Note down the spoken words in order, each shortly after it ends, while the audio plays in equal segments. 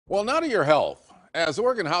Well, now to your health. As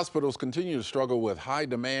Oregon hospitals continue to struggle with high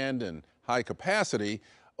demand and high capacity,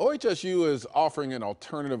 OHSU is offering an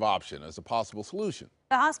alternative option as a possible solution.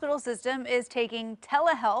 The hospital system is taking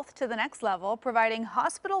telehealth to the next level, providing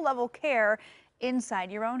hospital-level care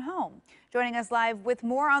inside your own home. Joining us live with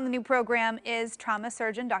more on the new program is trauma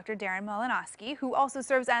surgeon Dr. Darren Malinowski, who also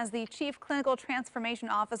serves as the Chief Clinical Transformation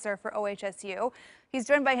Officer for OHSU. He's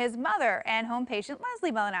joined by his mother and home patient,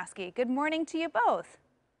 Leslie Malinowski. Good morning to you both.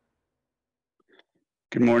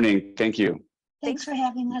 Good morning. Thank you. Thanks for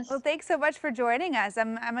having us. Well, thanks so much for joining us.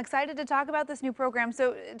 I'm excited to talk about this new program.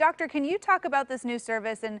 So, Doctor, can you talk about this new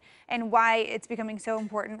service and why it's becoming so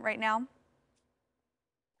important right now?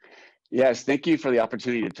 Yes, thank you for the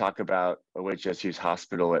opportunity to talk about OHSU's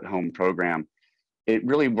Hospital at Home program. It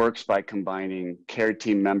really works by combining care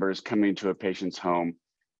team members coming to a patient's home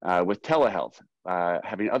with telehealth,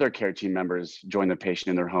 having other care team members join the patient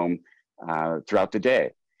in their home throughout the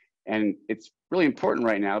day. And it's really important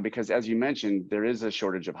right now because, as you mentioned, there is a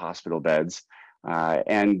shortage of hospital beds.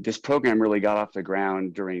 And this program really got off the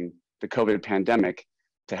ground during the COVID pandemic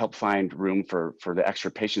to help find room for the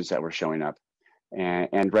extra patients that were showing up.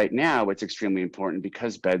 And right now, it's extremely important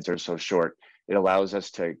because beds are so short. It allows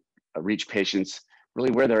us to reach patients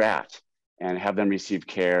really where they're at and have them receive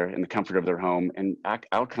care in the comfort of their home. And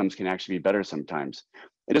outcomes can actually be better sometimes.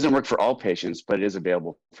 It doesn't work for all patients, but it is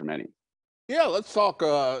available for many. Yeah, let's talk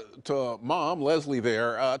to Mom, Leslie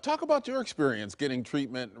there. Talk about your experience getting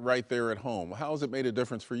treatment right there at home. How has it made a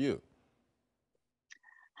difference for you?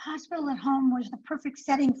 Hospital at home was the perfect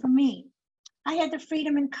setting for me. I had the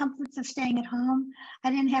freedom and comforts of staying at home. I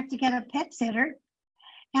didn't have to get a pet sitter,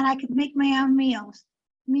 and I could make my own meals.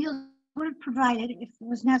 Meals were provided if it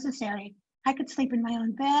was necessary. I could sleep in my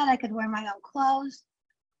own bed. I could wear my own clothes.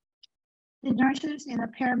 The nurses and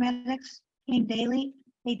the paramedics came daily.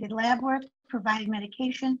 They did lab work, provided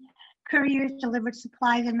medication. Couriers delivered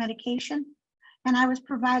supplies and medication. And I was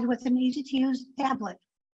provided with an easy-to-use tablet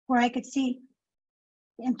where I could see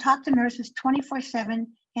and talk to nurses 24/7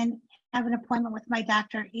 and have an appointment with my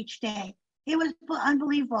doctor each day. It was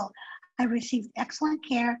unbelievable. I received excellent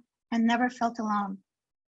care and never felt alone.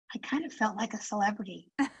 I kind of felt like a celebrity.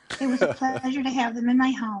 It was a pleasure to have them in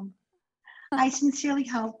my home. I sincerely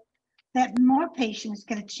hope that more patients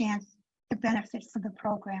get a chance to benefit from the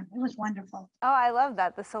program. It was wonderful. Oh, I love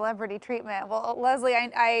that, the celebrity treatment. Well, Leslie,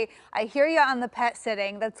 I hear you on the pet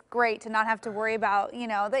sitting. That's great to not have to worry about, you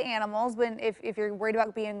know, the animals when if you're worried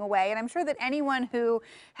about being away. And I'm sure that anyone who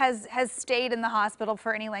has stayed in the hospital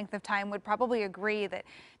for any length of time would probably agree that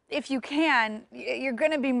if you can, you're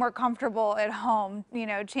going to be more comfortable at home. You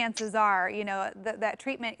know, chances are, you know, that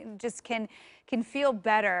treatment just can feel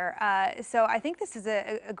better. So I think this is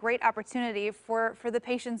a great opportunity for the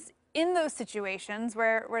patients in those situations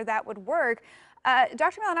where that would work.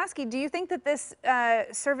 Dr. Malinowski, do you think that this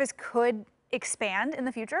service could expand in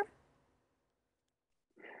the future?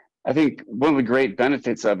 I think one of the great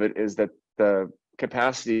benefits of it is that the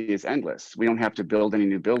capacity is endless. We don't have to build any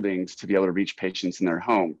new buildings to be able to reach patients in their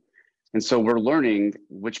home. And so we're learning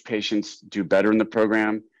which patients do better in the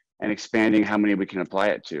program and expanding how many we can apply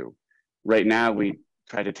it to. Right now, we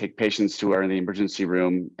try to take patients who are in the emergency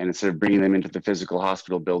room, and instead of bringing them into the physical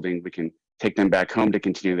hospital building, we can take them back home to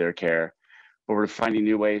continue their care. But we're finding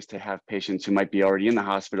new ways to have patients who might be already in the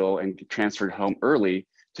hospital and get transferred home early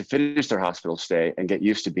to finish their hospital stay and get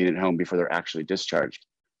used to being at home before they're actually discharged.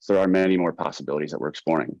 So there are many more possibilities that we're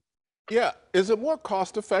exploring. Yeah, is it more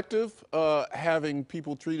cost effective having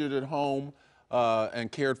people treated at home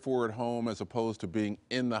and cared for at home as opposed to being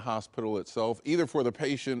in the hospital itself, either for the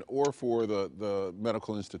patient or for the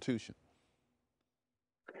medical institution?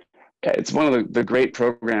 Yeah, it's one of the great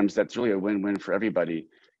programs that's really a win-win for everybody.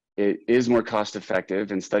 It is more cost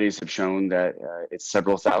effective, and studies have shown that it's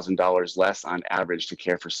several $1,000s less on average to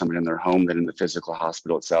care for someone in their home than in the physical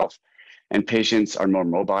hospital itself. And patients are more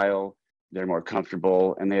mobile, they're more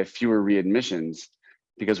comfortable, and they have fewer readmissions.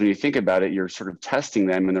 Because when you think about it, you're sort of testing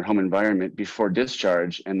them in their home environment before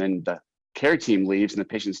discharge, and then the care team leaves and the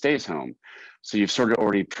patient stays home. So you've sort of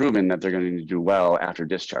already proven that they're going to do well after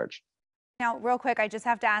discharge. Now, real quick, I just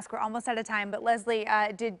have to ask, we're almost out of time, but Leslie,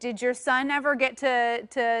 did your son ever get to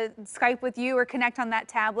Skype with you or connect on that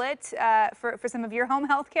tablet for some of your home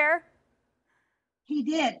health care? He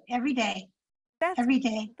did every day. Every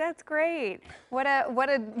day. That's great. What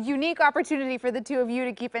a unique opportunity for the two of you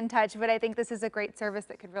to keep in touch, but I think this is a great service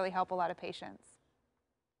that could really help a lot of patients.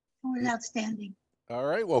 It was outstanding. All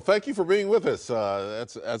right. Well, thank you for being with us.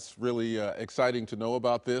 That's really exciting to know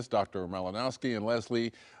about this, Dr. Malinowski and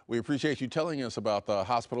Leslie. We appreciate you telling us about the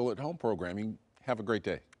Hospital at Home program. Have a great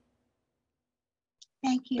day.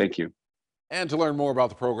 Thank you. Thank you. And to learn more about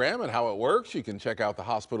the program and how it works, you can check out the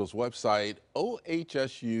hospital's website,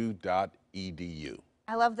 ohsu.edu.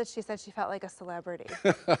 I love that she said she felt like a celebrity.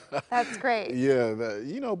 That's great. Yeah,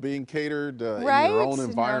 being catered Right? in your own In your own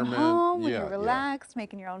environment. home, when Yeah, you're relaxed,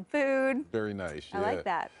 making your own food. very nice. I like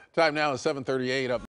that. Time now is 7:38. Up